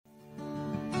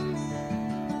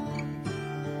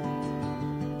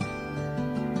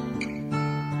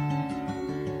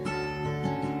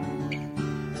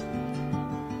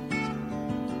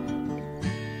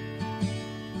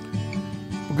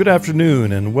good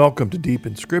afternoon and welcome to Deep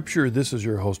in Scripture. This is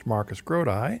your host, Marcus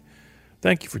Grodi.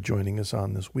 Thank you for joining us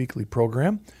on this weekly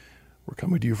program. We're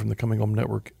coming to you from the Coming Home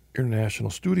Network International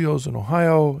Studios in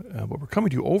Ohio, but we're coming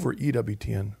to you over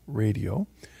EWTN Radio.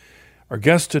 Our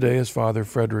guest today is Father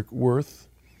Frederick Worth.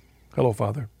 Hello,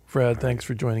 Father. Fred, thanks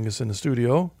for joining us in the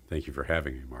studio. Thank you for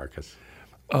having me, Marcus.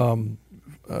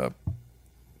 Father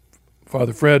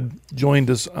Fred joined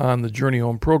us on the Journey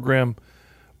Home program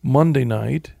Monday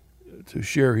night to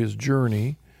share his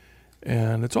journey,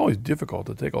 and it's always difficult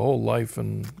to take a whole life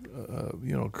and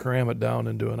cram it down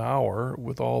into an hour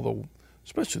with all the,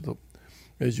 especially the,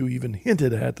 as you even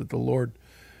hinted at, that the Lord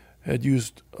had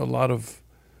used a lot of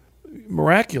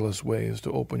miraculous ways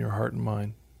to open your heart and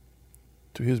mind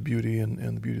to His beauty and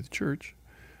the beauty of the church,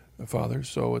 Father.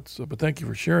 So but thank you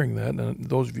for sharing that, and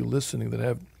those of you listening that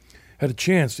have had a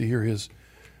chance to hear his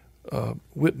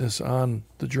witness on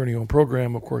the Journey Home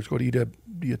program, of course, go to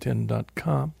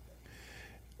EWTN.com,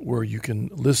 where you can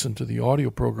listen to the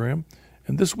audio program.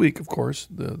 And this week, of course,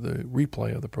 the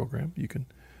replay of the program, you can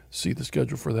see the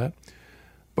schedule for that.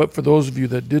 But for those of you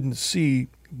that didn't see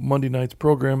Monday night's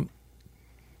program,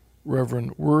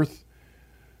 Reverend Worth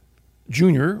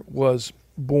Jr. was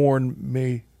born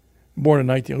in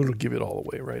 19... It'll give it all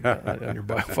away right on your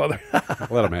bio, Father.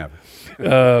 Let him have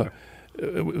it.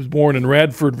 Was born in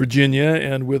Radford, Virginia,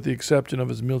 and with the exception of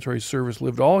his military service,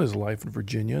 lived all his life in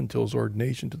Virginia until his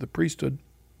ordination to the priesthood.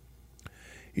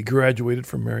 He graduated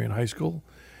from Marion High School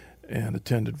and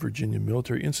attended Virginia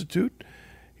Military Institute.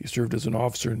 He served as an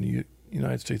officer in the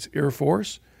United States Air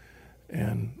Force,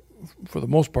 and for the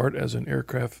most part as an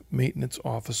aircraft maintenance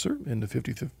officer in the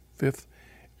 55th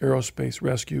Aerospace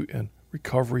Rescue and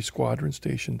Recovery Squadron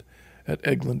stationed at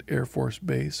Eglin Air Force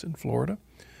Base in Florida.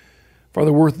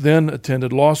 Father Worth then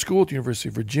attended law school at the University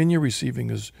of Virginia, receiving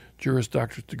his Juris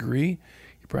Doctorate degree.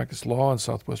 He practiced law in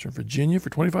southwestern Virginia for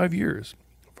 25 years.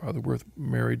 Father Worth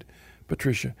married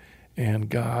Patricia Ann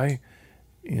Guy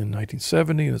in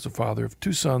 1970 and is the father of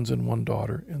 2 sons and 1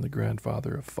 daughter and the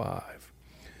grandfather of 5.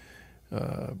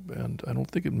 And I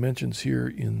don't think it mentions here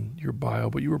in your bio,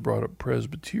 but you were brought up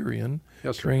Presbyterian,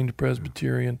 Yes, sir. Trained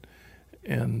Presbyterian,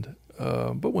 and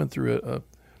but went through a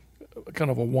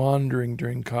kind of a wandering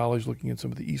during college, looking at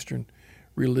some of the Eastern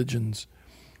religions.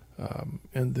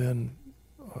 And then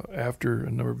after a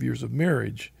number of years of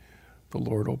marriage, the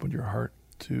Lord opened your heart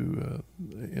to,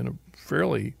 in a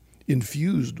fairly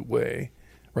infused way,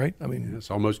 right? I mean, It's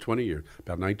almost 20 years,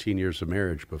 about 19 years of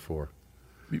marriage before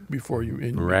before you...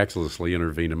 miraculously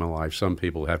intervened in my life. Some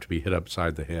people have to be hit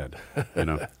upside the head. I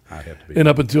have to be. And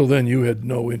up until then, you had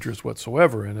no interest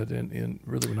whatsoever in it, and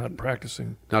really were not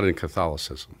practicing. Not in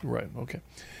Catholicism. Right, okay.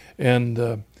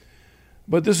 And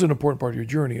but this is an important part of your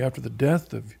journey. After the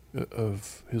death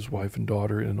of his wife and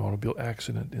daughter in an automobile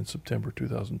accident in September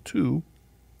 2002,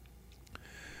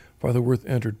 Father Worth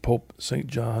entered Pope St.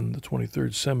 John the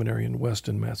 23rd Seminary in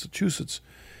Weston, Massachusetts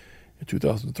in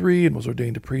 2003 and was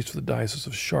ordained a priest for the Diocese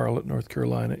of Charlotte, North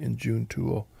Carolina in June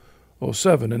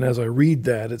 2007. And as I read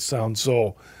that, it sounds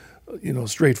so,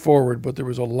 straightforward, but there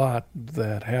was a lot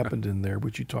that happened in there,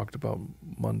 which you talked about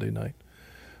Monday night,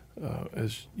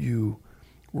 as you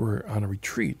were on a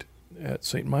retreat at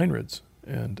St. Meinrad's.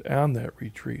 And on that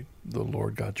retreat, the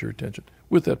Lord got your attention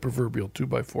with that proverbial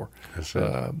 2x4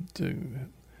 to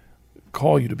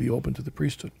call you to be open to the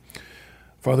priesthood.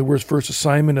 Father Worth's first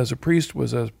assignment as a priest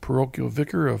was as parochial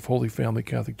vicar of Holy Family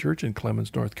Catholic Church in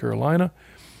Clemens, North Carolina.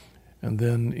 And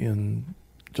then in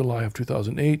July of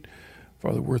 2008,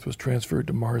 Father Worth was transferred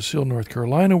to Mars Hill, North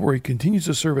Carolina, where he continues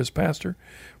to serve as pastor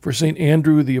for St.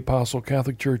 Andrew the Apostle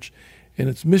Catholic Church and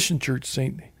its mission church,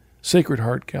 St. Sacred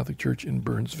Heart Catholic Church in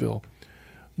Burnsville,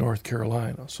 North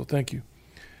Carolina. So thank you,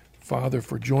 Father,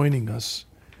 for joining us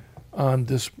on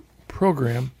this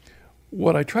program.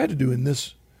 What I try to do in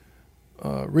this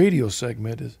radio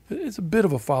segment is it's a bit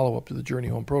of a follow-up to the Journey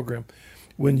Home program.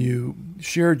 When you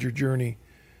shared your journey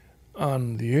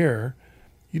on the air,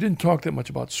 you didn't talk that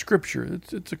much about Scripture.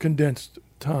 It's a condensed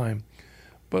time.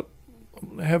 But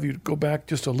I'll have you go back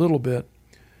just a little bit.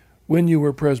 When you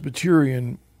were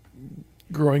Presbyterian,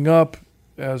 growing up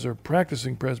as a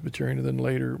practicing Presbyterian and then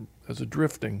later as a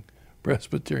drifting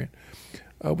Presbyterian,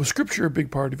 was Scripture a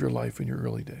big part of your life in your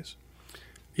early days?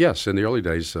 Yes, in the early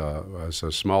days, as a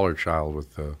smaller child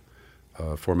with the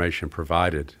formation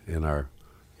provided in our,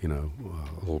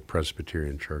 little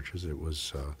Presbyterian churches, it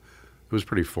was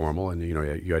pretty formal, and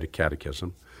you had a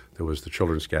catechism. There was the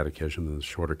children's catechism and the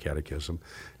shorter catechism,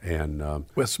 and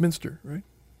Westminster, right?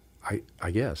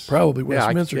 I guess probably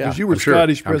Westminster because you were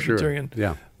Scottish Presbyterian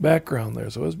background there,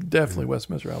 so it was definitely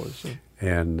Westminster, I would assume.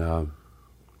 And a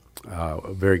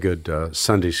very good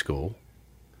Sunday school.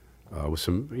 with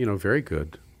some, very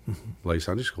good lay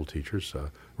Sunday school teachers.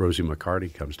 Rosie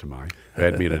McCarty comes to mind, who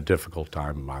had me in a difficult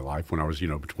time in my life when I was,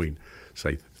 between,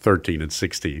 say, 13 and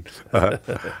 16.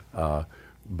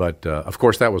 But, of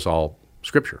course, that was all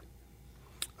Scripture.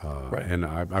 Right. And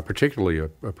I particularly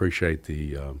appreciate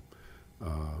the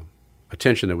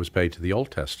attention that was paid to the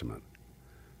Old Testament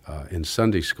in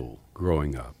Sunday school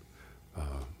growing up,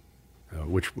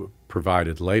 which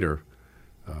provided later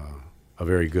a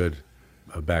very good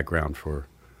background for,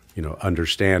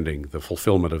 understanding the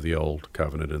fulfillment of the Old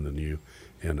Covenant and the New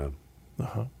in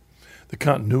the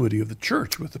continuity of the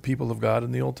church with the people of God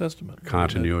in the Old Testament.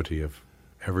 continuity of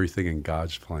everything in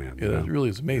God's plan. Yeah, that really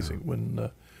is amazing. When,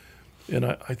 and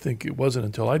I think it wasn't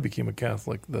until I became a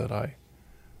Catholic that I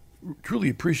truly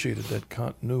appreciated that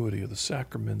continuity of the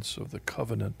sacraments, of the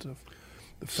covenant, of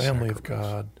the family of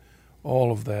God,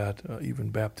 all of that, even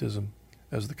baptism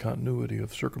as the continuity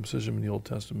of circumcision in the Old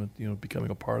Testament, becoming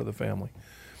a part of the family.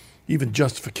 Even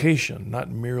justification, not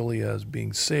merely as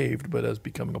being saved, but as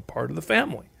becoming a part of the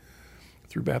family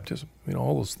through baptism.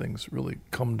 All those things really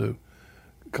come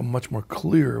much more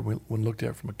clear when looked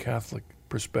at from a Catholic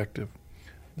perspective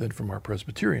than from our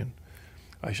Presbyterian.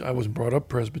 I wasn't brought up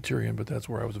Presbyterian, but that's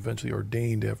where I was eventually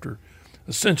ordained after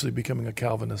essentially becoming a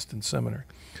Calvinist in seminary.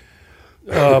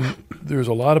 There's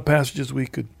a lot of passages we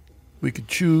could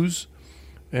choose,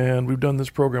 and we've done this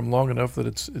program long enough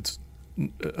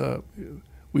that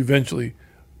we eventually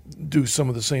do some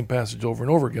of the same passage over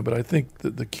and over again. But I think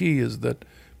that the key is that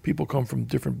people come from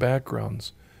different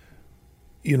backgrounds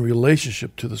in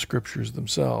relationship to the Scriptures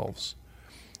themselves.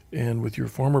 And with your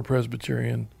former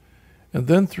Presbyterian, and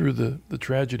then through the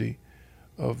tragedy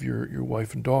of your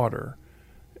wife and daughter,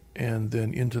 and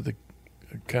then into the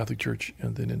Catholic Church,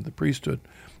 and then in the priesthood,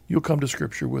 you'll come to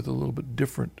Scripture with a little bit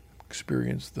different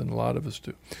experience than a lot of us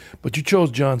do. But you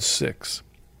chose John 6,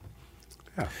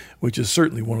 which is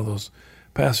certainly one of those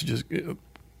passages.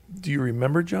 Do you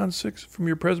remember John 6 from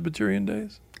your Presbyterian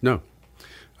days? No.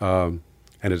 And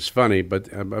it's funny, but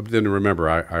then remember,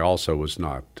 I also was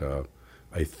not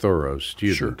a thorough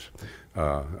student.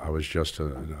 Sure. I was just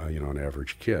an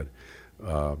average kid.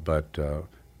 But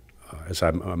as I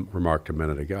remarked a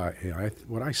minute ago,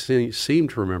 what I seem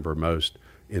to remember most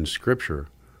in Scripture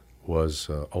was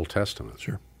Old Testament.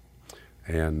 Sure.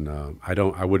 And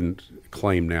I wouldn't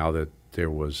claim now that there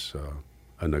was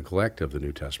a neglect of the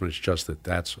New Testament. It's just that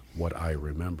that's what I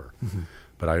remember. Mm-hmm.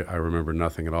 But I remember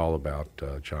nothing at all about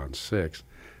John 6.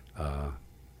 I'm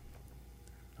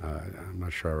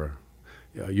not sure.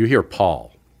 You hear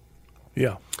Paul.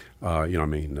 Yeah.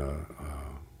 The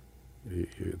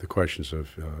questions of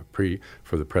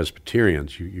for the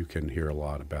Presbyterians, you can hear a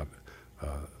lot about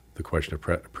the question of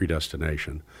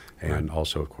predestination and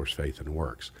also, of course, faith and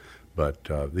works. But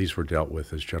these were dealt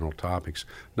with as general topics,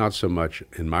 not so much,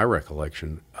 in my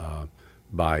recollection,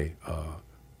 by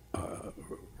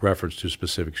reference to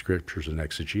specific Scriptures and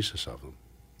exegesis of them.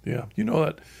 Yeah.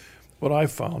 That what I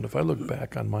found, if I look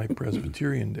back on my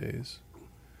Presbyterian days,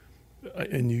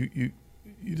 and you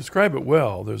describe it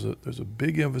well, there's a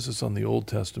big emphasis on the Old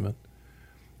Testament,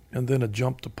 and then a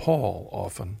jump to Paul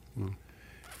often. Mm.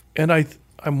 And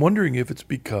I'm wondering if it's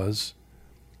because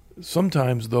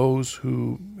sometimes those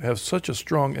who have such a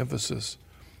strong emphasis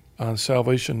on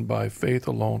salvation by faith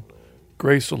alone,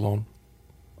 grace alone,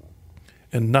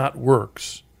 and not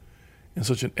works, and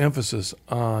such an emphasis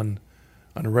on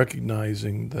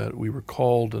recognizing that we were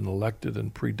called and elected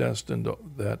and predestined,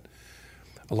 that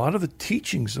a lot of the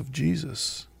teachings of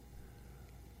Jesus,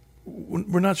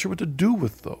 we're not sure what to do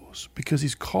with those, because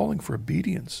he's calling for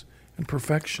obedience and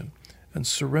perfection and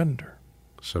surrender.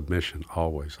 Submission,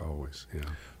 always, yeah.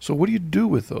 So what do you do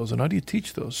with those, and how do you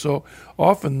teach those? So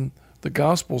often the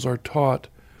Gospels are taught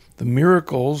the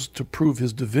miracles to prove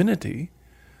his divinity,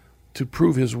 to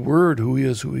prove his word, who he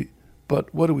is,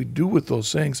 but what do we do with those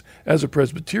sayings? As a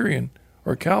Presbyterian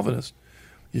or a Calvinist,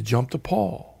 you jump to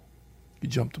Paul.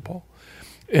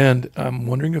 And I'm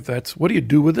wondering if what do you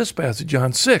do with this passage,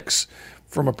 John 6,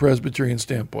 from a Presbyterian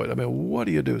standpoint? What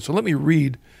do you do? So let me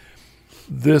read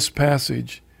this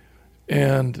passage.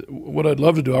 And what I'd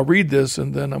love to do, I'll read this,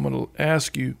 and then I'm going to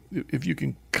ask you if you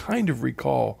can kind of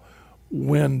recall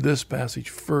when this passage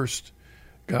first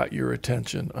got your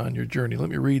attention on your journey. Let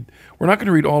me read. We're not going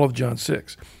to read all of John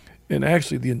 6. And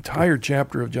actually, the entire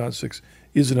chapter of John 6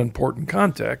 is an important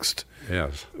context.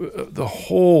 Yes. The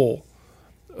whole,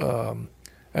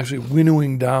 actually,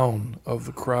 winnowing down of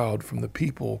the crowd from the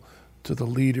people to the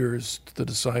leaders, to the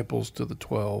disciples, to the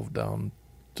 12, down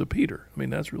to Peter.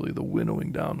 That's really the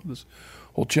winnowing down of this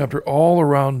whole chapter, all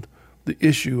around the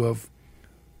issue of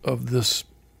this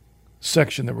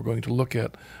section that we're going to look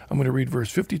at. I'm going to read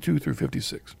verse 52 through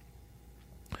 56.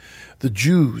 The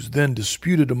Jews then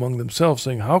disputed among themselves,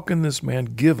 saying, "How can this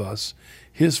man give us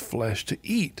his flesh to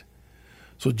eat?"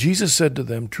 So Jesus said to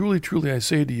them, "Truly, truly, I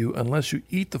say to you, unless you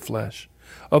eat the flesh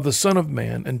of the Son of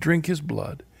Man and drink his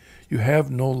blood, you have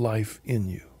no life in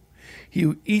you. He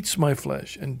who eats my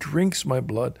flesh and drinks my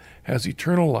blood has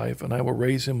eternal life, and I will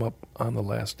raise him up on the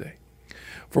last day.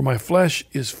 For my flesh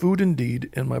is food indeed,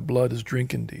 and my blood is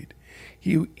drink indeed.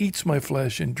 He who eats my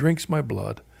flesh and drinks my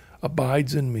blood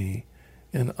abides in me,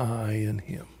 and I in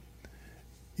him."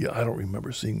 Yeah, I don't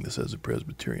remember seeing this as a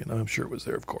Presbyterian. I'm sure it was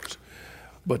there, of course.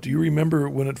 But do you remember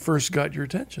when it first got your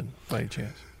attention, by any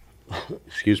chance?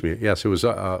 Excuse me. Yes, it was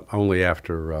only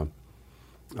after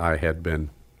my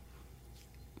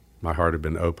heart had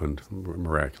been opened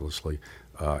miraculously,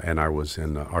 and I was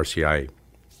in the RCIA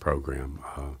program,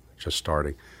 just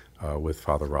starting with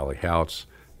Father Raleigh Houts,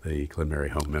 the Glen Mary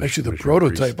Home Ministry. Actually, the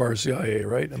prototype RCIA,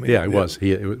 right? I mean, yeah, it was.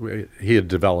 He had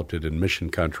developed it in mission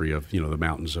country of the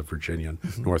mountains of Virginia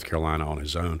and North Carolina on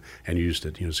his own, and used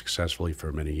it successfully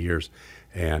for many years,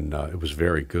 and it was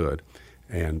very good,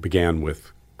 and began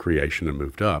with creation and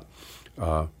moved up.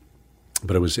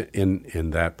 But it was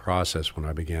in that process when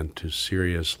I began to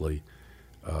seriously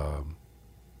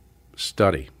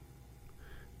study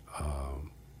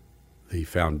the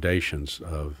foundations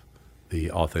of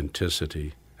the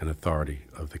authenticity and authority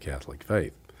of the Catholic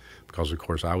faith. Because, of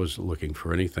course, I was looking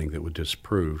for anything that would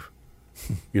disprove,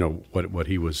 what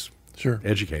he was sure.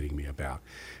 educating me about.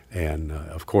 And,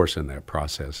 of course, in that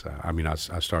process,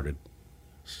 I started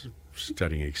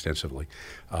studying extensively,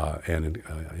 and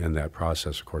in that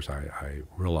process, of course, I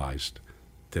realized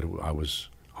that I was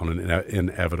on an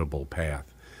inevitable path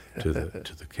to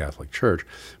the Catholic Church.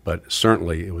 But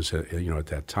certainly, it was at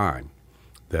that time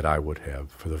that I would have,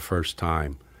 for the first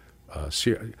time,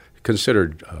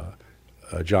 considered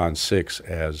John 6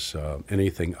 as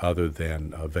anything other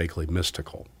than vaguely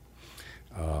mystical,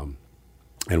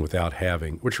 and without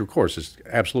having, which of course is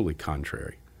absolutely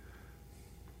contrary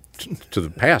to the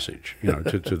passage,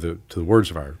 to the words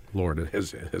of our Lord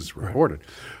as recorded.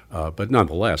 But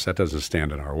nonetheless, that doesn't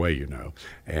stand in our way,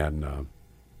 And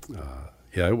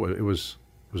it was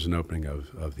an opening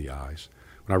of the eyes.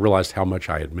 When I realized how much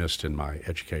I had missed in my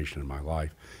education and my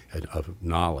life of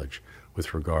knowledge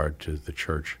with regard to the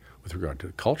church, with regard to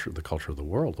the culture of the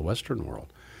world, the Western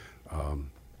world,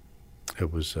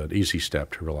 it was an easy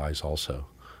step to realize also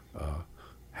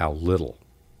how little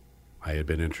I had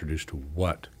been introduced to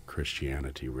what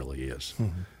Christianity really is,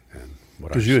 and what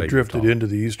because you had drifted into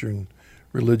the Eastern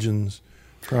religions,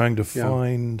 trying to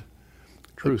find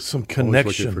truth, some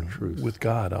connection with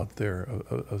God out there,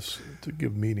 to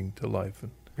give meaning to life.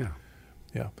 And,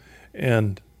 yeah,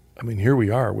 and I mean, here we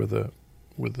are with a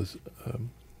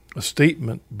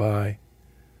statement by,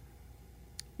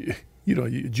 you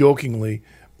jokingly,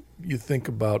 you think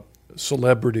about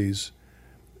celebrities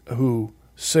who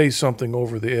say something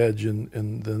over the edge,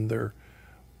 and then they're,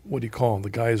 what do you call them?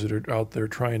 The guys that are out there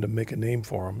trying to make a name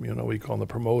for them. What do you call them? The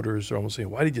promoters. They're almost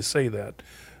saying, "Why did you say that?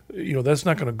 That's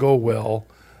not going to go well.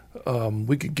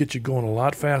 We could get you going a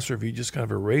lot faster if you just kind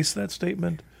of erase that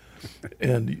statement."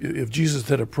 And if Jesus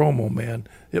had a promo, man,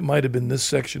 it might have been this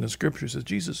section of Scripture says,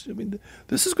 Jesus,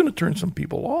 this is going to turn some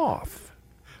people off.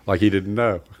 Like he didn't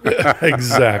know.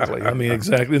 Exactly.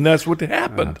 Exactly. And that's what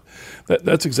happened.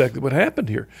 That's exactly what happened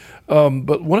here.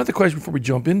 But one other question before we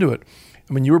jump into it.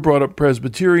 You were brought up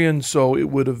Presbyterian, so it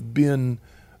would have been,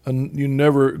 you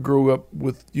never grew up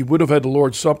with, you would have had the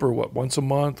Lord's Supper, once a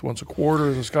month, once a quarter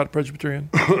as a Scott Presbyterian?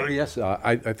 Yes,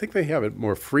 I think they have it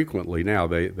more frequently now.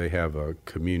 They have a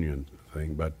communion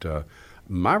thing, but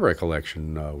my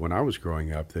recollection when I was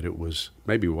growing up that it was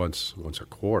maybe once a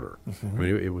quarter. Mm-hmm.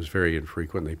 It was very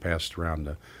infrequent. They passed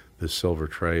around the silver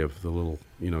tray of the little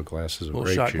glasses of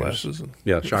grape shot juice. Glasses.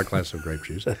 Shot glasses of grape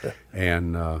juice,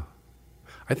 and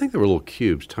I think there were little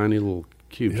cubes, tiny little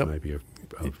cubes, maybe of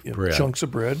bread, chunks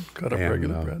of bread, cut up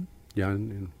regular bread. Yeah,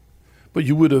 but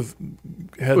you would have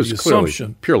had the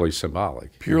assumption purely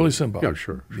symbolic. Purely symbolic. Yeah,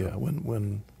 sure. Yeah,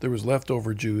 when there was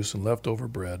leftover juice and leftover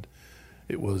bread,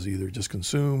 it was either just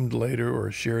consumed later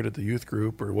or shared at the youth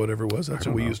group or whatever it was. That's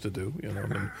what we used to do.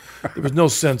 There was no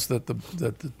sense that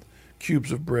the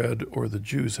cubes of bread or the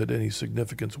juice had any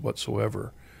significance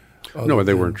whatsoever. No,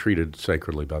 they weren't treated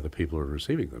sacredly by the people who were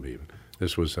receiving them. Even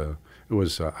this was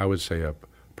I would say a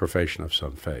profession of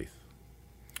some faith.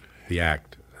 The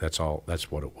act. That's all. That's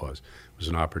what it was. It was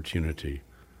an opportunity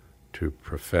to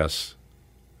profess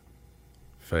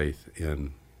faith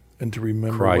in and to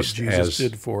remember Christ what Jesus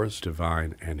did for us,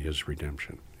 divine, and His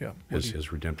redemption. Yeah,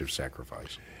 his redemptive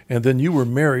sacrifice. And then you were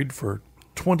married for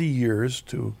 20 years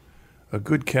to a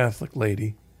good Catholic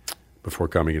lady before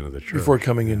coming into the church. Before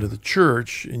coming into the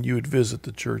church, and you would visit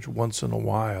the church once in a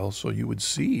while, so you would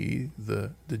see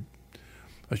the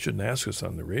I shouldn't ask this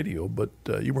on the radio, but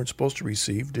you weren't supposed to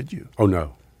receive, did you? Oh,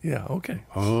 no. Yeah, okay.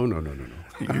 Oh, no.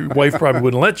 Your wife probably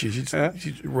wouldn't let you.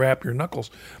 She'd wrap your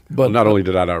knuckles. But Well, not only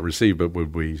did I not receive, but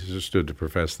when we stood to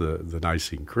profess the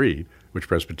Nicene Creed, which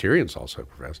Presbyterians also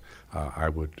profess, I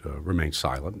would remain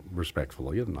silent,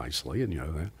 respectfully and nicely,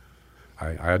 and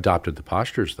I adopted the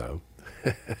postures, though.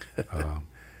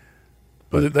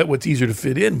 But that what's easier to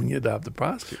fit in when you adopt the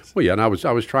postures. Well, yeah, and I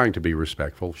was trying to be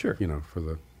respectful. Sure.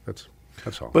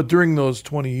 That's all. But during those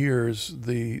 20 years,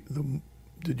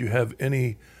 did you have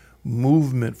any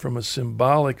movement from a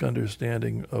symbolic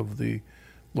understanding of the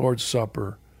Lord's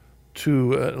Supper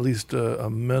to at least a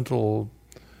mental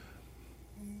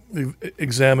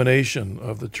examination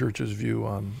of the church's view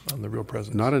on the real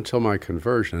presence? Not until my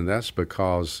conversion, and that's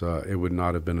because it would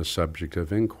not have been a subject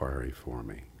of inquiry for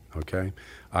me. Okay,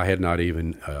 I had not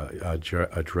even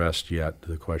addressed yet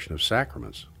the question of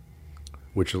sacraments,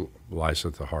 which lies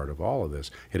at the heart of all of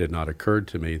this. It had not occurred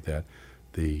to me that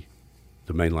the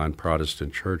mainline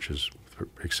Protestant churches,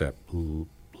 except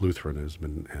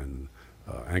Lutheranism and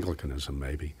Anglicanism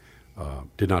maybe,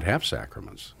 did not have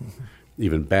sacraments. Mm-hmm.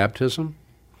 Even baptism,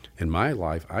 in my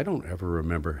life, I don't ever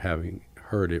remember having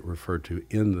heard it referred to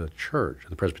in the church,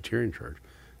 the Presbyterian church,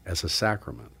 as a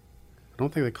sacrament. I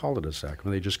don't think they called it a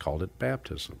sacrament. They just called it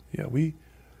baptism. Yeah,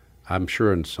 I'm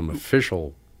sure in some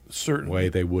official certainly way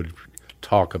they would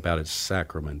talk about its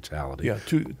sacramentality. Yeah,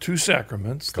 two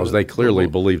sacraments. Because they clearly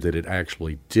believed that it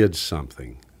actually did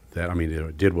something.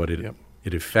 It did what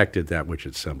it affected that which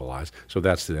it symbolized. So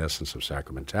that's the essence of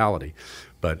sacramentality.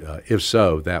 But if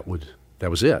so, that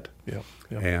was it. Yeah.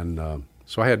 And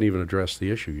so I hadn't even addressed the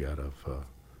issue yet of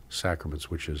sacraments,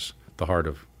 which is the heart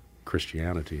of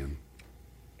Christianity.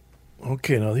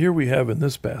 Okay, now here we have in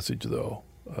this passage, though,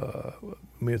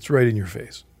 it's right in your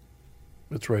face.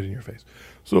 It's right in your face.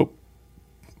 So,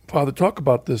 Father, talk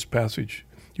about this passage.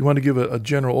 You want to give a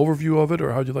general overview of it,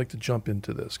 or how'd you like to jump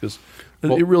into this? Because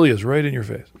it really is right in your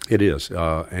face. It is,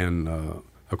 and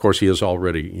of course, he has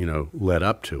already, led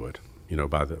up to it,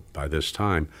 by this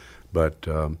time. But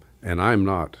and I'm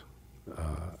not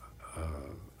a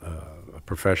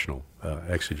professional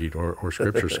exegete or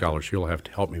scripture scholar, so you'll have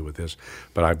to help me with this.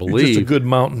 But I believe you're just a good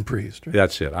mountain priest. Right?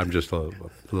 That's it. I'm just a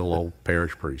little old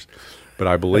parish priest. But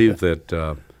I believe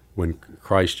that when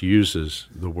Christ uses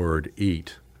the word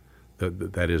 "eat,"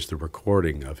 that is the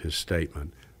recording of his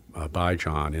statement by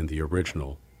John in the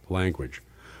original language.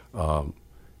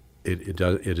 It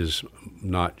is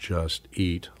not just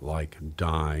eat like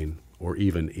dine or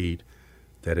even eat,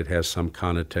 that it has some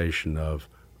connotation of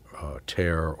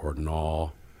tear or gnaw,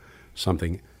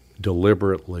 something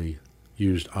deliberately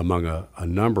used among a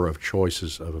number of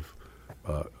choices of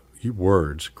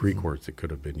words, Greek words that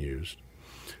could have been used,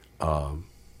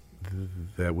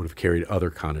 that would have carried other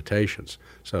connotations.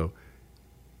 So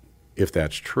if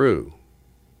that's true,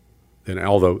 then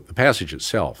although the passage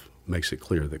itself makes it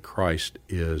clear that Christ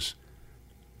is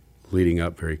leading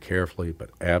up very carefully,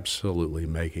 but absolutely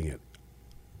making it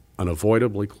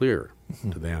unavoidably clear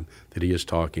to them that he is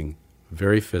talking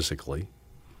very physically,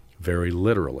 very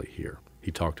literally here. He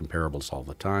talked in parables all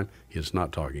the time. He is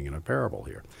not talking in a parable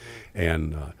here.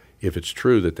 And if it's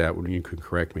true that you can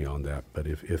correct me on that, but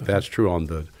if that's true on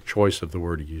the choice of the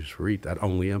word he used for eat, that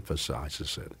only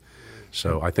emphasizes it.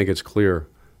 So I think it's clear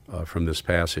from this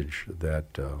passage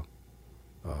that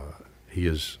he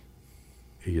is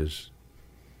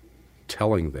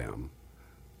telling them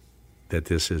that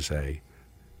this is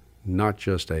not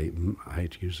just I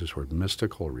hate to use this word,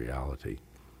 mystical reality,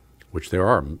 which there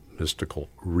are mystical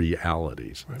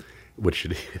realities, right, which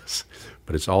it is,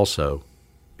 but it's also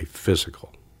a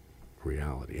physical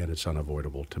reality, and it's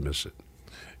unavoidable to miss it.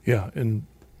 Yeah, and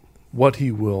what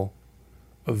he will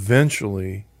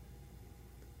eventually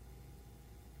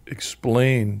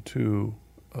explain to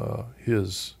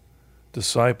his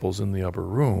disciples in the upper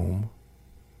room,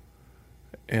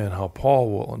 and how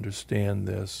Paul will understand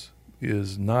this,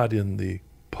 is not in the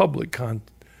public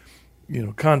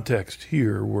context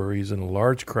here, where he's in a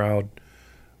large crowd.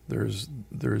 There's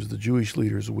the Jewish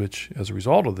leaders, which, as a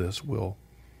result of this, will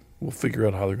figure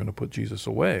out how they're going to put Jesus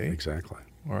away. Exactly.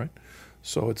 All right.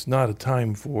 So it's not a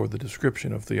time for the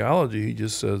description of theology. He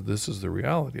just says this is the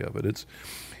reality of it.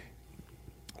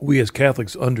 We as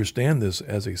Catholics understand this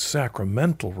as a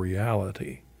sacramental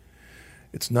reality.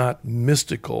 It's not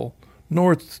mystical,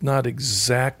 nor it's not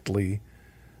exactly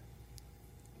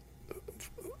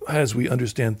as we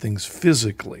understand things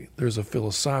physically. There's a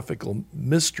philosophical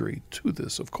mystery to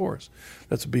this, of course.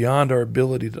 That's beyond our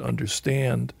ability to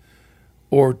understand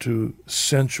or to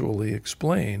sensually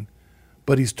explain,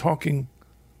 but he's talking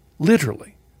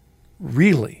literally,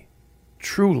 really,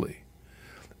 truly.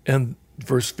 And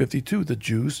verse 52, the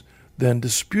Jews then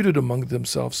disputed among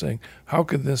themselves, saying, how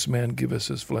can this man give us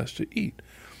his flesh to eat?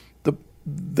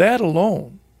 That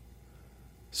alone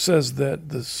says that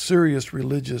the serious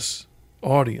religious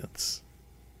audience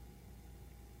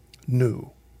knew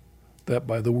that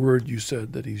by the word you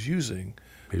said that he's using,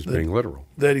 He's being literal.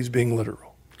 that he's being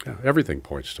literal. Yeah, everything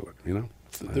points to it, you know.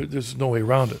 There's no way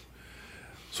around it.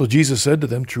 So Jesus said to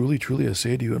them, truly, truly, I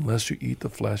say to you, unless you eat the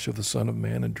flesh of the Son of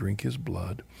Man and drink his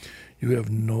blood, you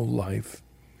have no life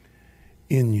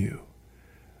in you.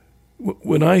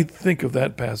 When I think of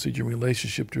that passage in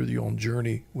relationship to your own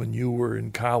journey when you were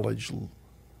in college,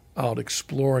 out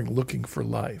exploring, looking for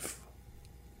life.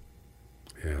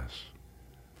 Yes.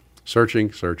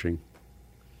 Searching.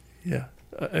 Yeah.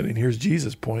 I mean, here's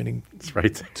Jesus pointing It's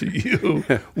right there. to you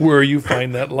where you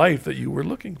find that life that you were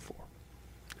looking for.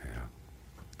 Yeah.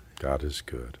 God is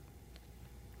good.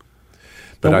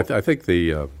 But I think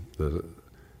the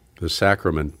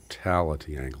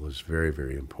sacramentality angle is very,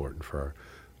 very important for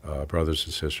our brothers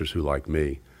and sisters who, like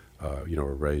me, are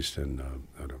raised in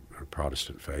a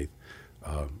Protestant faith,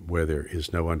 where there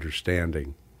is no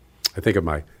understanding. I think of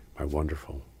my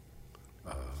wonderful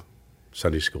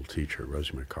Sunday school teacher,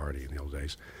 Rosie McCarty, in the old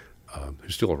days,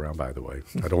 who's still around, by the way.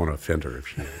 I don't want to offend her if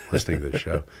she's listening to this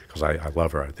show, because I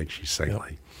love her. I think she's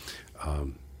saintly.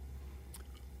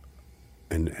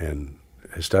 And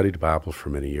has studied the Bible for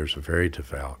many years, a very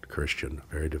devout Christian,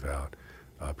 very devout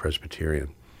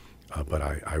Presbyterian, but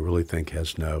I really think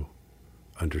has no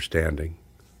understanding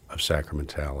of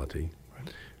sacramentality,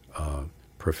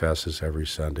 professes every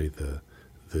Sunday the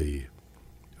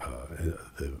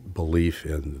belief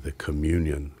in the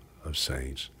communion of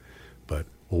saints, but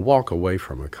will walk away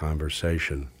from a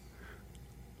conversation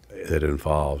that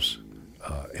involves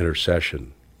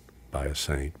intercession by a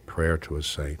saint, prayer to a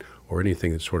saint, or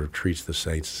anything that sort of treats the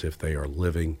saints as if they are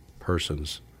living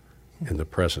persons in the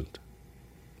present.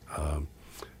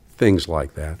 Things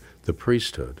like that. The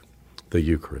priesthood, the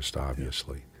Eucharist,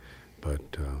 obviously.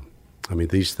 But,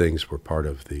 these things were part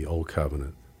of the Old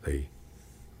Covenant. They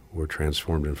were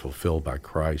transformed and fulfilled by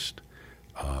Christ.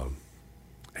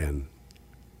 And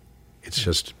it's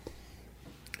just,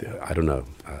 I don't know.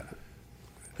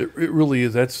 It really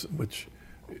is. That's which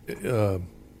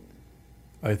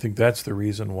I think that's the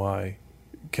reason why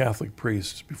Catholic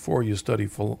priests, before you study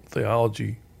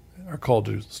theology, are called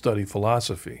to study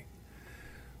philosophy.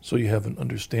 So you have an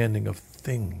understanding of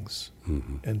things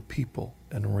and people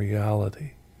and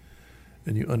reality.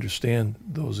 And you understand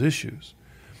those issues.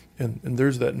 And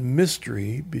there's that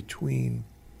mystery between,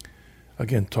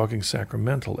 again, talking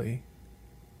sacramentally,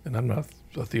 and I'm not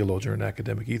a theologian or an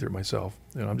academic either myself.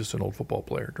 I'm just an old football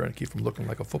player trying to keep from looking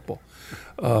like a football.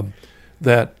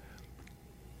 That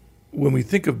when we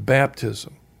think of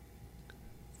baptism,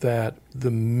 that the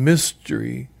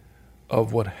mystery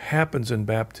of what happens in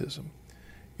baptism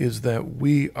is that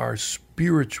we are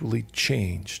spiritually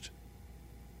changed.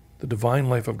 The divine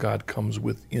life of God comes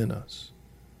within us.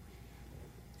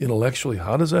 Intellectually,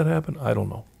 how does that happen? I don't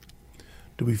know.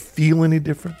 Do we feel any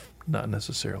different? Not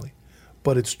necessarily.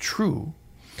 But it's true,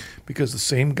 because the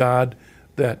same God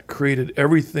that created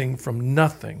everything from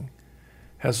nothing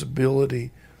has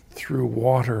ability through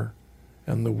water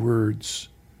and the words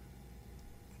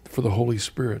for the Holy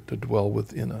Spirit to dwell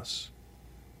within us.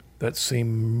 That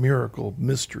same miracle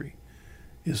mystery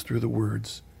is through the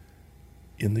words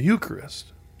in the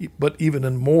Eucharist. But even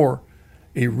in more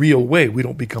a real way, we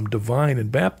don't become divine in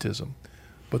baptism,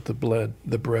 but the bread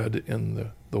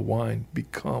and the wine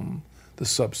become the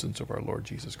substance of our Lord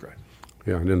Jesus Christ.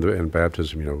 Yeah, and in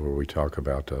baptism, where we talk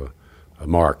about a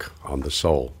mark on the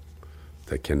soul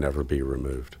that can never be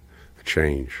removed, a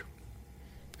change.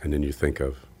 And then you think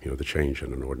of, the change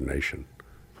in an ordination.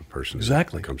 A person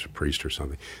exactly becomes a priest or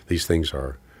something. These things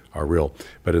are real.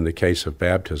 But in the case of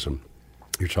baptism,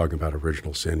 you're talking about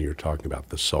original sin. You're talking about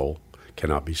the soul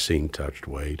cannot be seen, touched,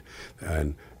 weighed,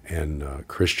 and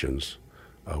Christians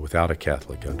without a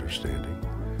Catholic understanding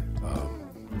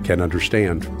can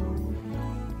understand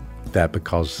that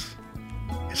because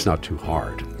it's not too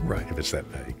hard, right? If it's that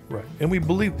vague, right? And we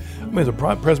believe. As a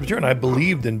Presbyterian, I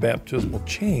believed in baptismal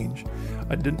change.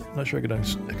 Not sure I could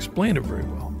explain it very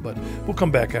well, but we'll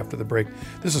come back after the break.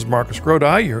 This is Marcus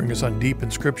Grodi. You're hearing us on Deep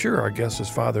in Scripture. Our guest is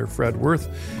Father Fred Worth,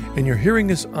 and you're hearing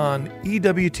us on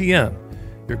EWTN,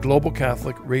 your Global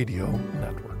Catholic Radio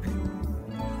Network.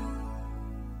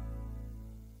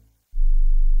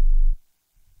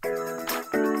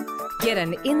 Get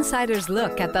an insider's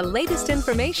look at the latest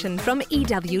information from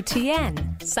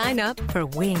EWTN. Sign up for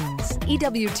Wings,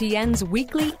 EWTN's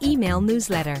weekly email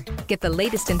newsletter. Get the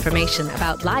latest information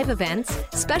about live events,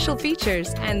 special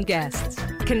features, and guests.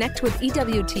 Connect with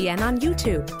EWTN on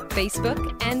YouTube,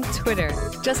 Facebook, and Twitter.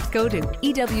 Just go to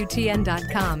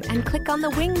EWTN.com and click on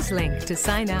the Wings link to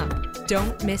sign up.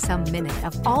 Don't miss a minute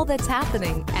of all that's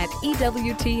happening at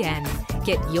EWTN.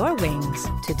 Get your wings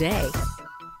today.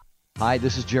 Hi,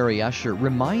 this is Jerry Usher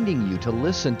reminding you to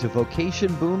listen to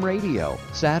Vocation Boom Radio,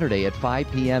 Saturday at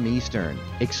 5 p.m. Eastern,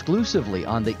 exclusively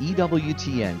on the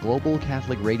EWTN Global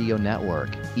Catholic Radio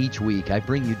Network. Each week, I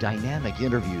bring you dynamic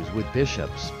interviews with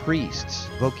bishops, priests,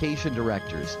 vocation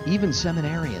directors, even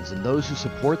seminarians and those who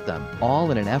support them,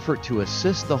 all in an effort to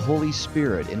assist the Holy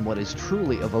Spirit in what is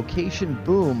truly a vocation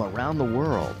boom around the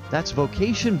world. That's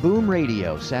Vocation Boom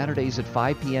Radio, Saturdays at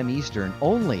 5 p.m. Eastern,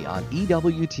 only on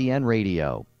EWTN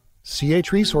Radio.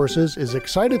 CH Resources is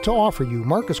excited to offer you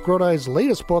Marcus Grodi's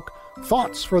latest book,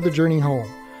 Thoughts for the Journey Home.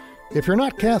 If you're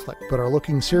not Catholic but are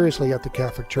looking seriously at the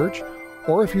Catholic Church,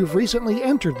 or if you've recently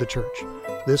entered the Church,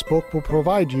 this book will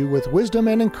provide you with wisdom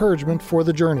and encouragement for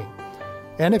the journey.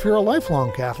 And if you're a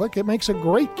lifelong Catholic, it makes a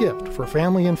great gift for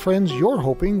family and friends you're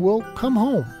hoping will come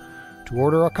home. To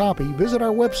order a copy, visit our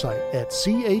website at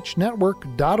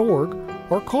chnetwork.org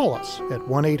or call us at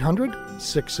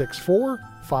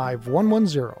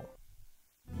 1-800-664-5110.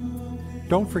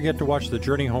 Don't forget to watch the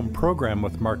Journey Home program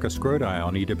with Marcus Grodi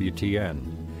on EWTN.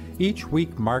 Each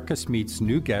week, Marcus meets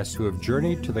new guests who have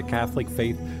journeyed to the Catholic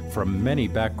faith from many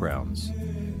backgrounds.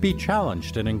 Be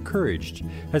challenged and encouraged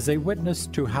as they witness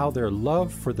to how their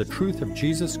love for the truth of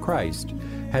Jesus Christ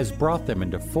has brought them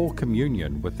into full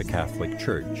communion with the Catholic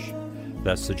Church.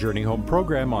 That's the Journey Home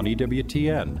program on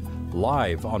EWTN,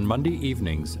 live on Monday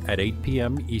evenings at 8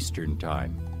 p.m. Eastern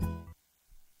Time.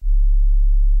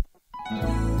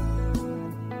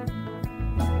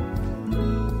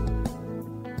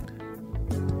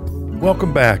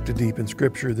 Welcome back to Deep in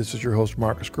Scripture. This is your host,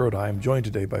 Marcus Grodi. I'm joined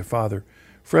today by Father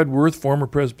Fred Worth, former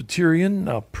Presbyterian,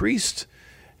 now priest,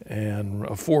 and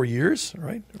 4 years,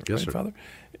 right? Yes, right, sir. Father?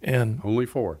 And Only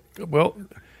 4. well,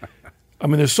 I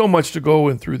mean, there's so much to go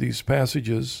in through these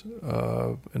passages,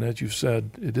 and as you've said,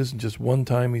 it isn't just one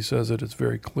time he says it. It's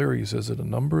very clear. He says it a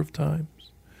number of times.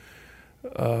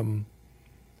 And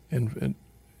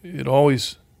it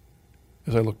always,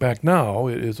 as I look back now,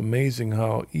 it is amazing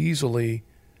how easily,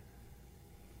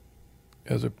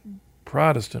 as a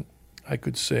Protestant, I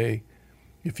could say,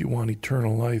 if you want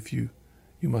eternal life, you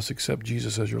must accept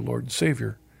Jesus as your Lord and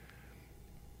Savior.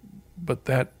 But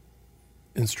that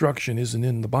instruction isn't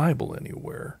in the Bible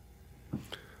anywhere.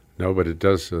 No, but it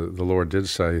does. The Lord did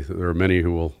say that there are many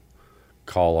who will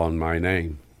call on my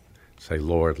name, say,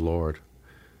 Lord, Lord,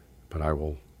 but I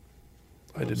will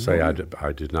say, I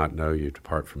did not know you.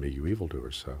 Depart from me, you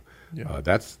evildoers. So Yeah.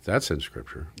 that's in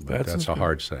Scripture. But that's a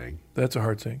hard saying. That's a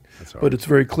hard saying. That's a hard But it's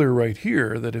very clear right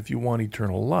here that if you want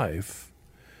eternal life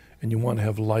and you want to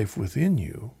have life within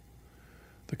you,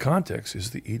 the context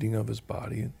is the eating of his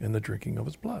body and the drinking of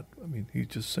his blood. I mean, he's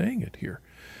just saying it here.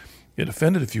 It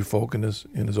offended a few folk in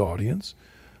his audience.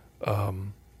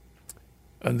 And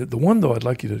the one, though, I'd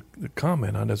like you to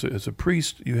comment on, as a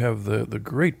priest, you have the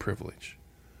great privilege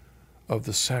of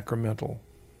the sacramental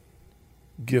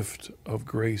gift of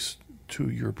grace to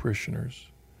your parishioners.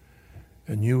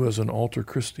 And you as an alter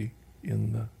Christi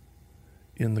in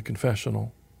the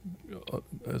confessional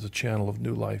as a channel of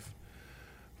new life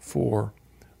for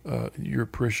your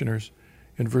parishioners.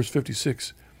 In verse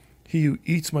 56, he who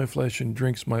eats my flesh and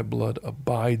drinks my blood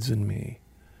abides in me,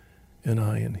 and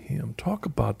I in him. Talk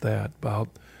about that, about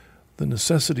the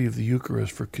necessity of the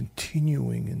Eucharist for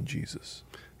continuing in Jesus.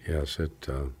 Yes,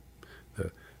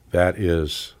 that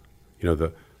is,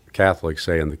 the Catholics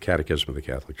say, and the Catechism of the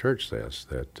Catholic Church says,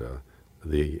 that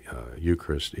the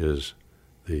Eucharist is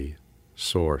the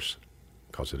source,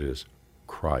 because it is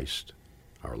Christ,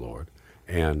 our Lord,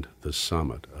 and the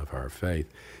summit of our faith.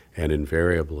 And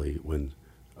invariably, when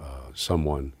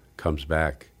someone comes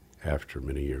back after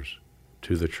many years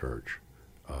to the church,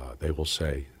 they will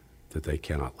say that they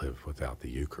cannot live without the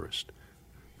Eucharist,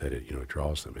 that it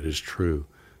draws them. It is true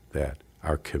that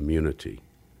our community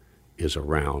is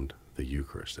around the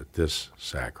Eucharist, that this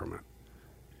sacrament,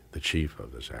 the chief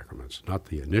of the sacraments, not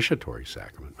the initiatory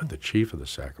sacrament, but the chief of the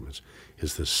sacraments,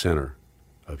 is the center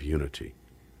of unity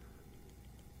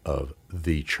of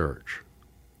the church.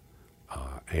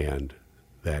 And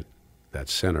that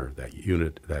center, that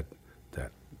unit, that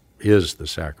is the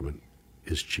sacrament,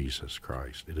 is Jesus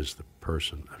Christ. It is the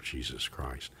person of Jesus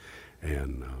Christ.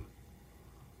 And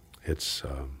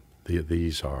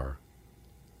these are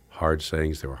hard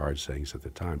sayings. They were hard sayings at the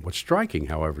time. What's striking,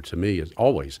 however, to me is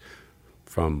always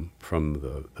from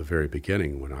the very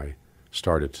beginning when I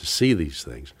started to see these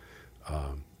things,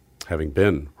 having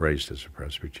been raised as a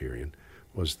Presbyterian,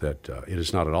 was that it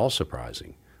is not at all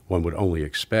surprising. One would only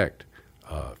expect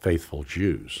faithful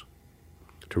Jews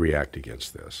to react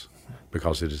against this,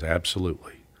 because it is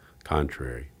absolutely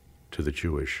contrary to the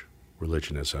Jewish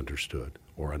religion as understood,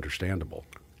 or understandable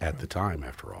at the time,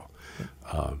 after all.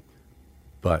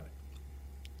 But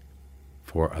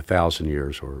for 1,000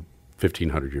 years or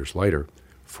 1,500 years later,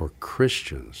 for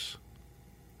Christians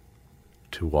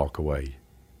to walk away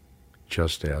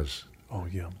just as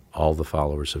all the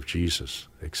followers of Jesus,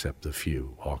 except the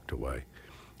few, walked away,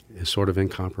 is sort of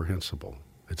incomprehensible.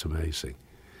 It's amazing.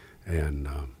 And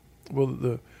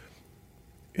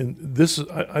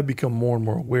I become more and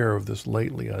more aware of this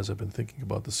lately as I've been thinking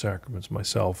about the sacraments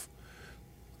myself.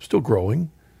 Still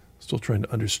growing, still trying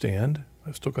to understand.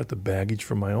 I've still got the baggage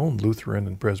from my own Lutheran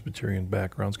and Presbyterian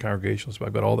backgrounds, Congregationalist.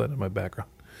 I've got all that in my background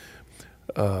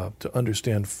to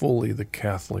understand fully the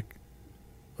Catholic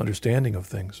understanding of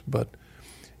things. But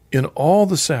in all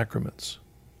the sacraments,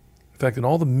 in fact, in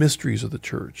all the mysteries of the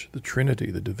Church, the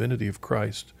Trinity, the divinity of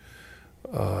Christ,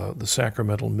 the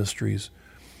sacramental mysteries,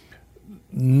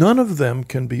 none of them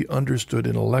can be understood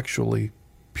intellectually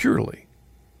purely.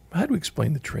 How do you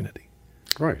explain the Trinity?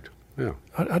 right, yeah.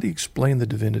 How do you explain the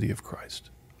divinity of Christ?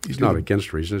 It's not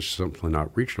against reason. It's simply not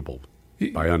reachable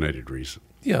by unaided reason.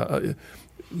 Yeah,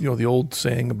 the old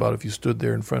saying about if you stood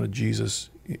there in front of Jesus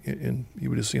and you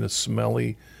would have seen a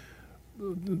smelly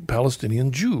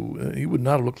Palestinian Jew, he would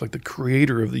not have looked like the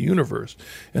creator of the universe.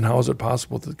 And how is it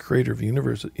possible that the creator of the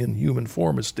universe in human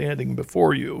form is standing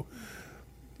before you,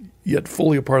 yet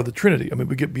fully a part of the Trinity? I mean,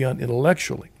 we get beyond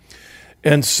intellectually.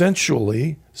 And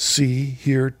sensually, see,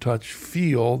 hear, touch,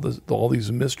 feel, all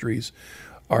these mysteries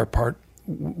are part,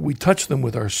 we touch them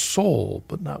with our soul,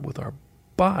 but not with our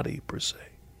body per se.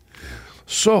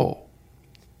 So,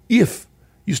 if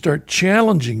you start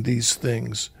challenging these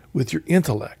things with your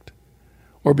intellect,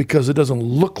 or because it doesn't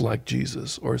look like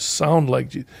Jesus or sound like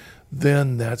Jesus,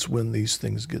 then that's when these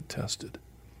things get tested.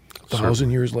 1,000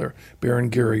 years later,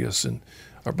 Berengarius and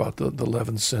about the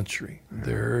 11th century,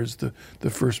 there's the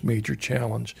first major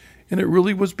challenge. And it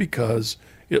really was because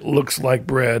it looks like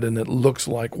bread and it looks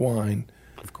like wine.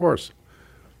 Of course.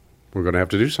 We're going to have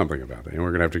to do something about it, and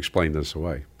we're going to have to explain this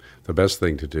away. The best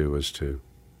thing to do is to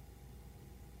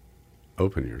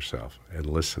open yourself and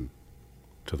listen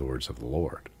to the words of the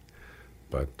Lord.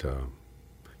 But,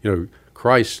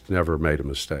 Christ never made a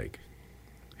mistake.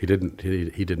 He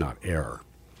did not err.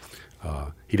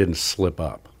 He didn't slip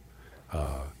up.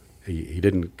 He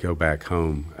didn't go back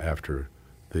home after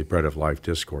the Bread of Life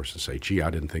discourse and say, gee, I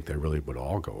didn't think they really would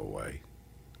all go away.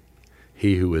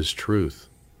 He who is truth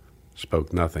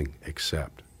spoke nothing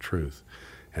except truth.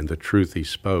 And the truth he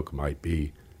spoke might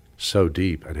be so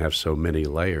deep and have so many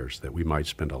layers that we might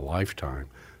spend a lifetime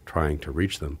trying to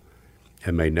reach them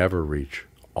and may never reach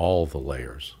all the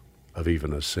layers of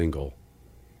even a single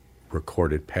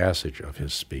recorded passage of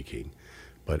his speaking.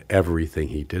 But everything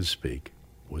he did speak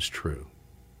was true.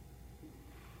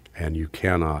 And you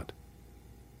cannot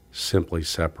simply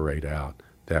separate out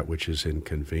that which is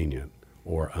inconvenient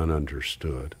or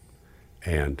ununderstood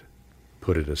and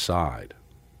put it aside.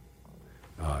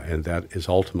 And that is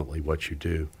ultimately what you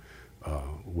do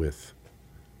with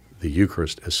the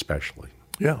Eucharist especially.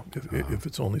 Yeah, if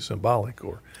it's only symbolic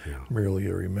or merely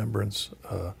a remembrance.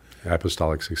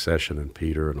 Apostolic succession and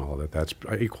Peter and all that, that's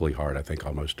equally hard, I think,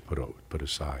 almost to put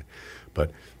aside.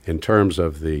 But in terms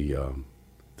of the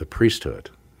priesthood,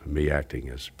 me acting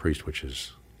as priest, which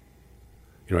is,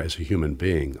 as a human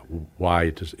being,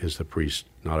 why is the priest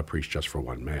not a priest just for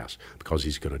one Mass? Because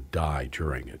he's going to die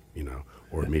during it,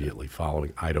 or immediately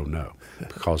following? I don't know.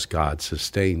 Because God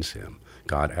sustains him.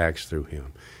 God acts through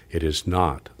him. It is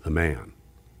not the man.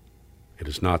 It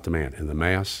is not the man. In the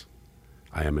Mass,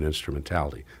 I am an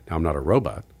instrumentality. Now, I'm not a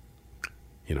robot,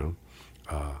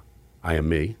 I am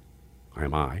me, I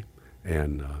am I,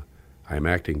 and I am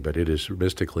acting, but it is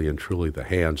mystically and truly the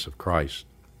hands of Christ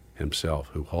himself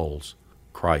who holds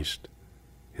Christ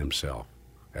himself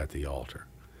at the altar.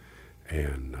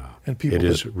 And it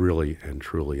is really and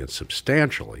truly and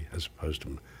substantially, as opposed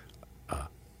to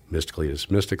mystically, it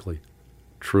is mystically,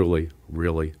 truly,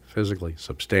 really, physically,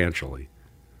 substantially,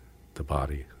 the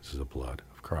body is the blood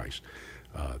of Christ.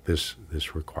 This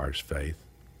requires faith,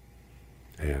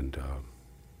 and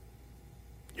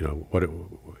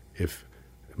if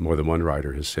more than one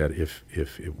writer has said, if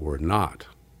it were not,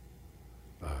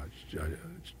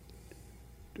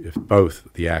 if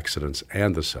both the accidents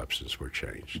and the substance were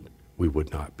changed, we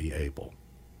would not be able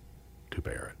to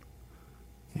bear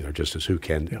it. Just as who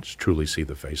can truly see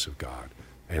the face of God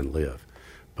and live.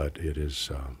 but it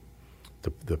is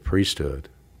the priesthood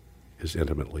is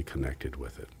intimately connected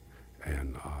with it,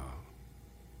 and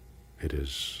it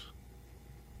is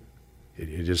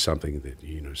something that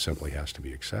simply has to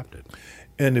be accepted.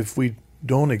 And if we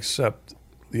don't accept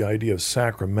the idea of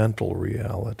sacramental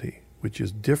reality, which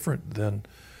is different than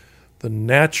the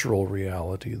natural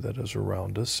reality that is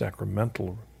around us,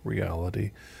 sacramental reality,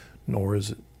 nor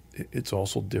is it's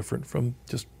also different from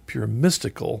just pure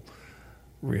mystical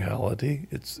reality.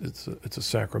 It's a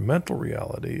sacramental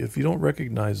reality. If you don't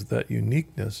recognize that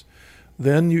uniqueness,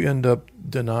 then you end up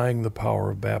denying the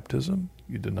power of baptism.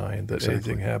 You deny that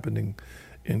anything happening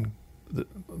in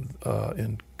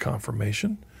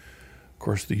confirmation. Of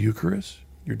course, the Eucharist.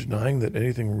 You're denying that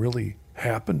anything really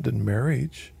happened in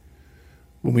marriage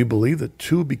when we believe that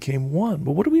two became one.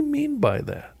 But what do we mean by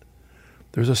that?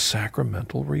 There's a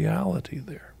sacramental reality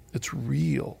there. It's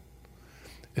real.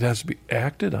 It has to be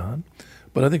acted on.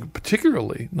 But I think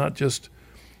particularly not just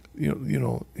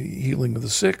healing of the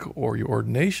sick or your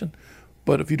ordination,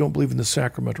 but if you don't believe in the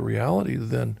sacramental reality,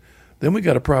 then we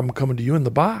got a problem coming to you in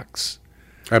the box.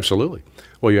 Absolutely.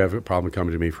 Well, you have a problem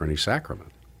coming to me for any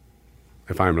sacrament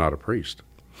if I'm not a priest.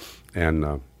 And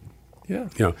am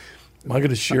I going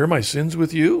to share my sins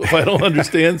with you if I don't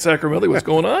understand sacramentally what's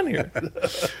going on here?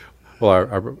 Well,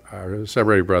 our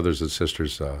separated brothers and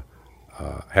sisters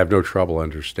have no trouble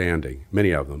understanding,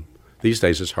 many of them. These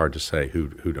days it's hard to say who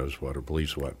knows what or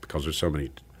believes what because there's so many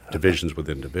divisions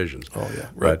within divisions. Oh, yeah.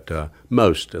 Right. But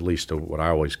most, at least what I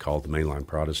always called the mainline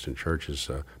Protestant churches,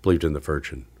 believed in the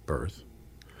virgin birth.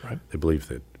 Right. They believed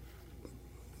that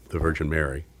the Virgin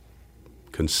Mary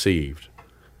conceived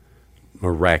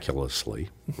miraculously,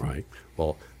 right?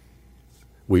 Well,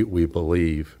 we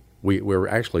believe, we're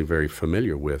actually very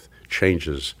familiar with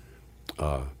changes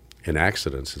in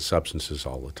accidents and substances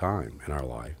all the time in our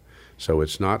life. So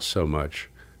it's not so much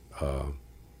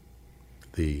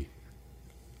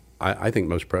I think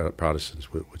most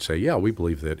Protestants would say, yeah, we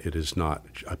believe that it is not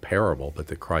a parable, but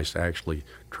that Christ actually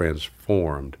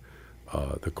transformed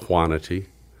the quantity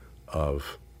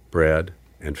of bread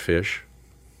and fish,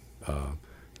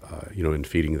 in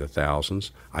feeding the thousands.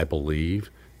 I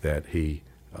believe that he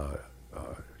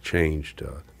changed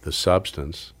the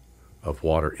substance of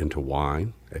water into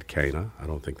wine at Cana. I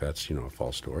don't think that's, a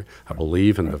false story. I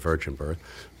believe in the virgin birth,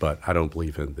 but I don't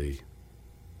believe in the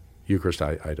Eucharist.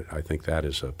 I think that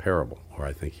is a parable, or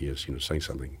I think he is, saying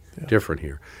something different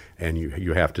here. And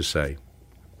you have to say,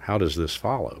 how does this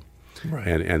follow? Right.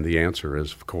 And the answer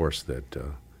is, of course, that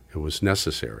it was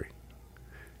necessary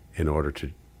in order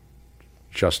to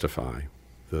justify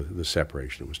the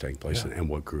separation that was taking place and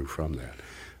what grew from that.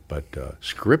 But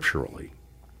scripturally,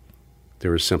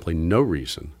 there is simply no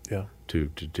reason to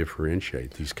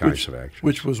differentiate these kinds of actions.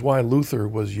 Which was why Luther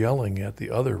was yelling at the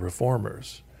other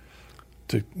reformers.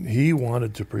 He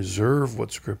wanted to preserve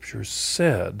what Scripture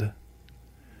said.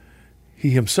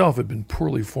 He himself had been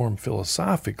poorly formed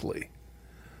philosophically,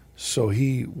 so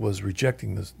he was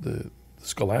rejecting the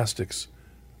scholastics'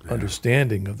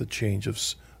 understanding of the change of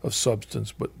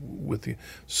substance, but with the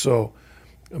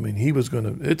he was going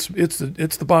to.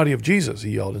 It's the body of Jesus.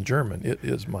 He yelled in German.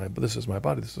 This is my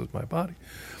body. This is my body.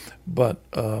 But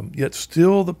yet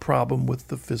still the problem with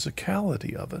the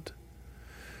physicality of it.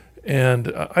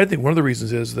 And I think one of the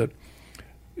reasons is that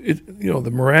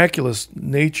the miraculous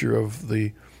nature of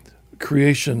the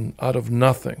creation out of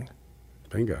nothing.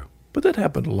 Bingo. But that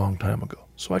happened a long time ago,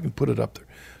 so I can put it up there.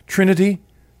 Trinity,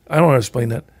 I don't want to explain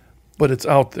that, but it's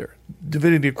out there.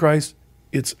 Divinity of Christ,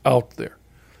 it's out there.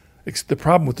 The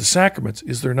problem with the sacraments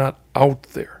is they're not out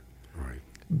there. Right.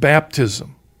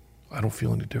 Baptism, I don't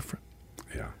feel any different.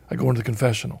 Yeah. I go into the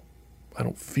confessional, I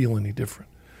don't feel any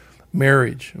different.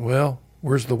 Marriage, well,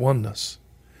 where's the oneness?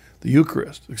 The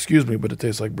Eucharist, excuse me, but it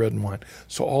tastes like bread and wine.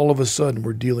 So all of a sudden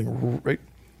we're dealing right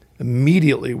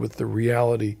immediately with the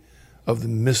reality of the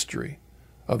mystery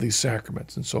of these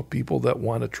sacraments. And so people that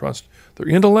want to trust their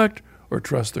intellect or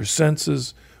trust their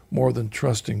senses more than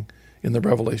trusting in the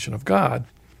revelation of God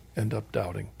end up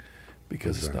doubting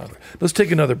because it's not. Let's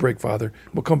take another break, Father.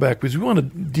 We'll come back because we want to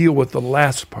deal with the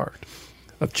last part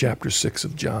of chapter 6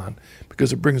 of John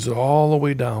because it brings it all the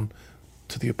way down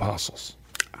to the apostles.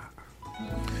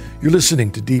 You're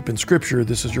listening to Deep in Scripture.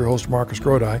 This is your host, Marcus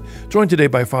Grodi, joined today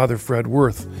by Father Fred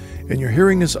Worth, and your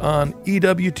hearing is on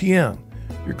EWTN,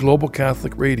 your Global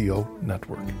Catholic Radio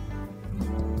Network.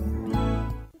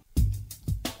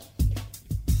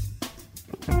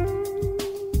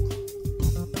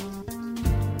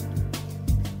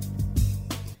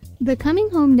 The Coming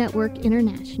Home Network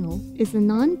International is a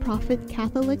non-profit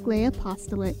Catholic lay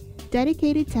apostolate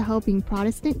dedicated to helping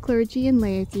Protestant clergy and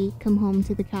laity come home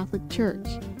to the Catholic Church.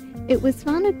 It was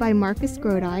founded by Marcus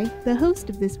Grodi, the host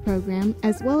of this program,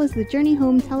 as well as the Journey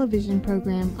Home television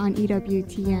program on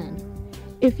EWTN.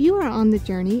 If you are on the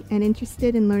journey and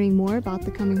interested in learning more about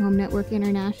the Coming Home Network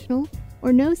International,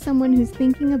 or know someone who's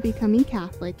thinking of becoming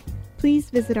Catholic, please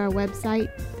visit our website,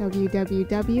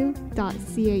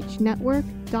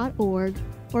 www.chnetwork.org,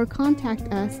 or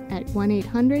contact us at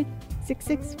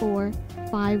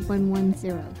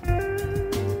 1-800-664-5110.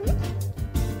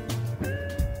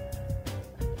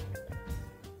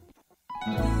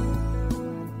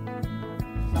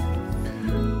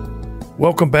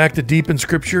 Welcome back to Deep in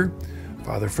Scripture.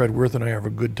 Father Fred Worth and I have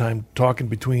a good time talking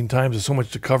between times. There's so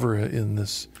much to cover in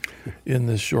this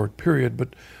short period.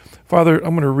 But Father,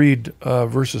 I'm going to read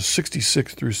verses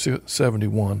 66 through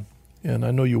 71, and